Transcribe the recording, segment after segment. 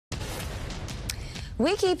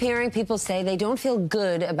We keep hearing people say they don't feel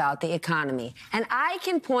good about the economy. And I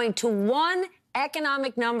can point to one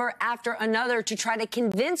economic number after another to try to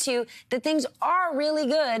convince you that things are really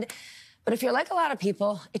good. But if you're like a lot of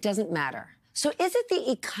people, it doesn't matter. So is it the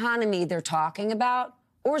economy they're talking about?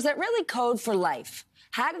 Or is that really code for life?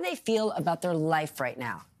 How do they feel about their life right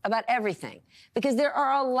now? About everything? Because there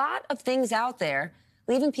are a lot of things out there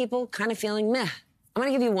leaving people kind of feeling meh. I'm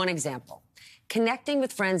going to give you one example. Connecting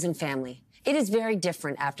with friends and family. It is very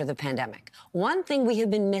different after the pandemic. One thing we have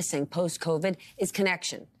been missing post-COVID is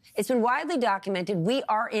connection. It's been widely documented we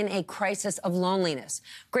are in a crisis of loneliness.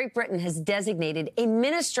 Great Britain has designated a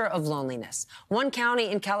minister of loneliness. One county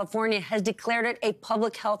in California has declared it a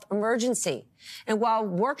public health emergency. And while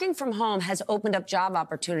working from home has opened up job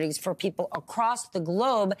opportunities for people across the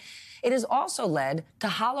globe, it has also led to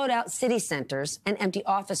hollowed out city centers and empty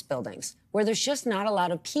office buildings where there's just not a lot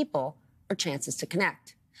of people or chances to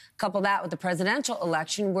connect. Couple that with the presidential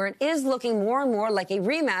election, where it is looking more and more like a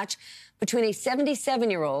rematch between a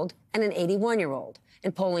 77-year-old and an 81-year-old.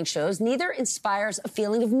 And polling shows neither inspires a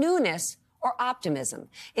feeling of newness or optimism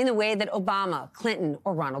in the way that Obama, Clinton,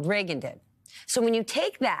 or Ronald Reagan did. So when you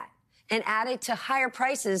take that and add it to higher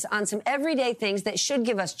prices on some everyday things that should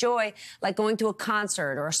give us joy, like going to a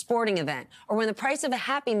concert or a sporting event, or when the price of a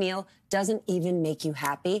Happy Meal doesn't even make you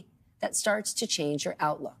happy, that starts to change your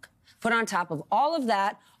outlook. Put on top of all of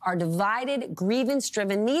that our divided,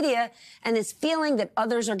 grievance-driven media and this feeling that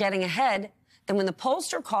others are getting ahead, then when the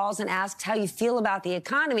pollster calls and asks how you feel about the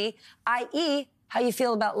economy, i.e., how you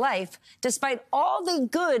feel about life, despite all the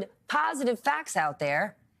good, positive facts out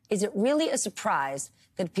there, is it really a surprise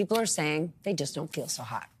that people are saying they just don't feel so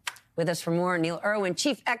hot? With us for more, Neil Irwin,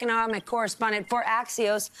 chief economic correspondent for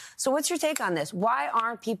Axios. So what's your take on this? Why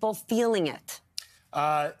aren't people feeling it?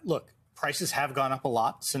 Look. Prices have gone up a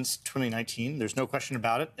lot since 2019. There's no question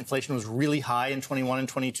about it. Inflation was really high in 21 and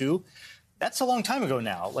 22. That's a long time ago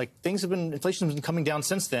now. Like, inflation has been coming down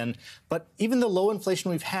since then. But even the low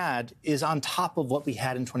inflation we've had is on top of what we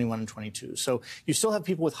had in 21 and 22. So you still have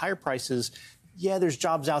people with higher prices. Yeah, there's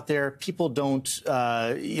jobs out there. People don't,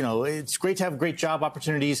 it's great to have great job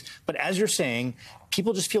opportunities. But as you're saying,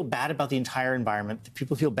 people just feel bad about the entire environment.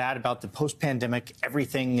 People feel bad about the post-pandemic.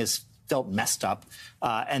 Everything is felt messed up,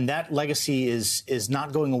 and that legacy is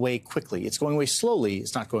not going away quickly. It's going away slowly.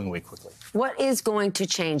 It's not going away quickly. What is going to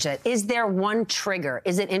change that? Is there one trigger?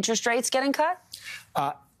 Is it interest rates getting cut?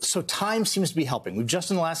 So time seems to be helping. We've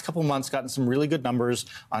just in the last couple of months gotten some really good numbers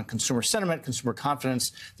on consumer sentiment, consumer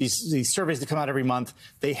confidence. These surveys that come out every month,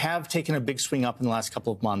 they have taken a big swing up in the last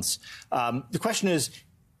couple of months. The question is,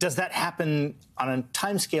 does that happen on a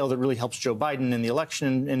time scale that really helps Joe Biden in the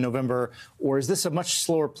election in November? Or is this a much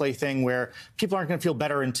slower play thing where people aren't going to feel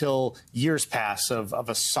better until years pass of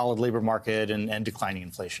a solid labor market and declining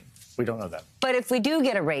inflation? We don't know that. But if we do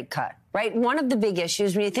get a rate cut, right, one of the big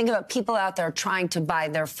issues when you think about people out there trying to buy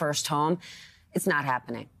their first home, it's not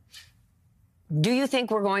happening. Do you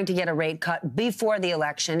think we're going to get a rate cut before the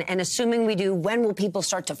election? And assuming we do, when will people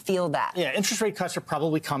start to feel that? Yeah, interest rate cuts are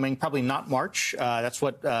probably coming, probably not March. That's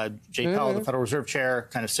what Jay Powell, the Federal Reserve Chair,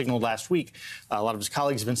 kind of signaled last week. A lot of his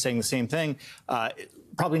colleagues have been saying the same thing.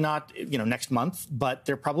 Probably not, next month, but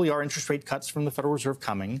there probably are interest rate cuts from the Federal Reserve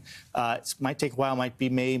coming. It might take a while, might be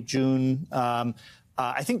May, June.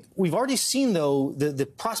 I think we've already seen, though, the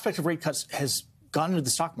prospect of rate cuts has gone into the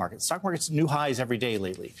stock market. The stock market's new highs every day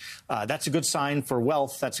lately. That's a good sign for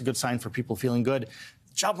wealth. That's a good sign for people feeling good.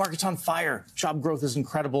 Job market's on fire. Job growth is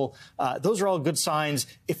incredible. Those are all good signs.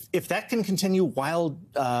 If that can continue while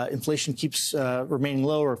inflation keeps remaining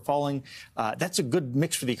low or falling, that's a good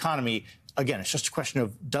mix for the economy. Again, it's just a question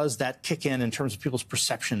of, does that kick in terms of people's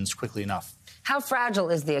perceptions quickly enough? How fragile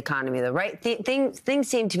is the economy, though, right? Things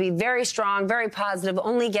seem to be very strong, very positive,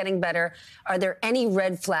 only getting better. Are there any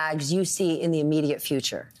red flags you see in the immediate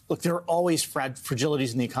future? Look, there are always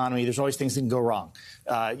fragilities in the economy. There's always things that can go wrong.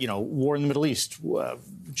 War in the Middle East,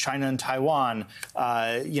 China and Taiwan,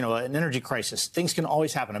 an energy crisis. Things can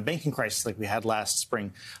always happen. A banking crisis like we had last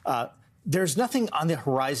spring. There's nothing on the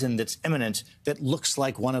horizon that's imminent that looks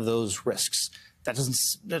like one of those risks. That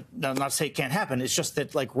doesn't, not to say it can't happen. It's just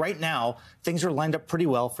that, like, right now, things are lined up pretty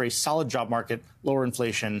well for a solid job market, lower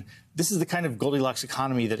inflation. This is the kind of Goldilocks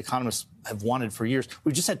economy that economists have wanted for years.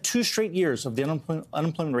 We've just had 2 straight years of the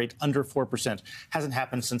unemployment rate under 4%. Hasn't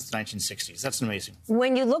happened since the 1960s. That's amazing.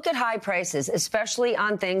 When you look at high prices, especially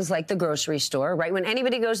on things like the grocery store, right? When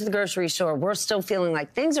anybody goes to the grocery store, we're still feeling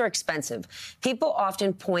like things are expensive. People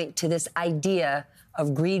often point to this idea of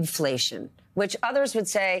greedflation, which others would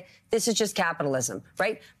say this is just capitalism,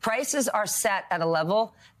 right? Prices are set at a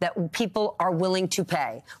level that people are willing to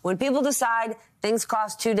pay. When people decide things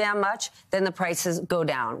cost too damn much, then the prices go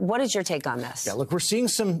down. What is your take on this? Yeah, look, we're seeing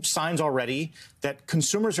some signs already that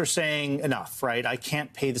consumers are saying enough, right? I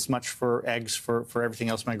can't pay this much for eggs, for everything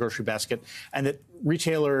else in my grocery basket, and that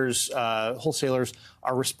retailers, wholesalers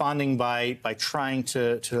are responding by trying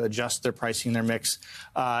to adjust their pricing, their mix.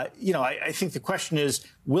 I think the question is,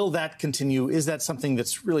 will that continue? Is that something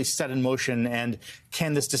that's really set in motion? And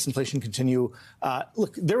can this disinflation continue?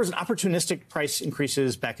 Look, there was an opportunistic price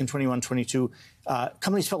increases back in 21, 22.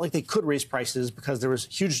 Companies felt like they could raise prices because there was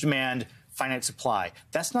huge demand, finite supply.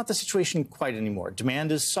 That's not the situation quite anymore.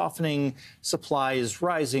 Demand is softening, supply is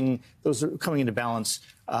rising. Those are coming into balance.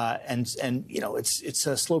 It's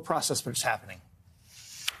a slow process, but it's happening.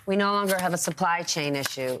 We no longer have a supply chain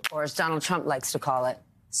issue, or as Donald Trump likes to call it,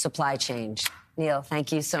 supply change. Neil,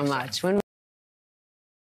 thank you so much.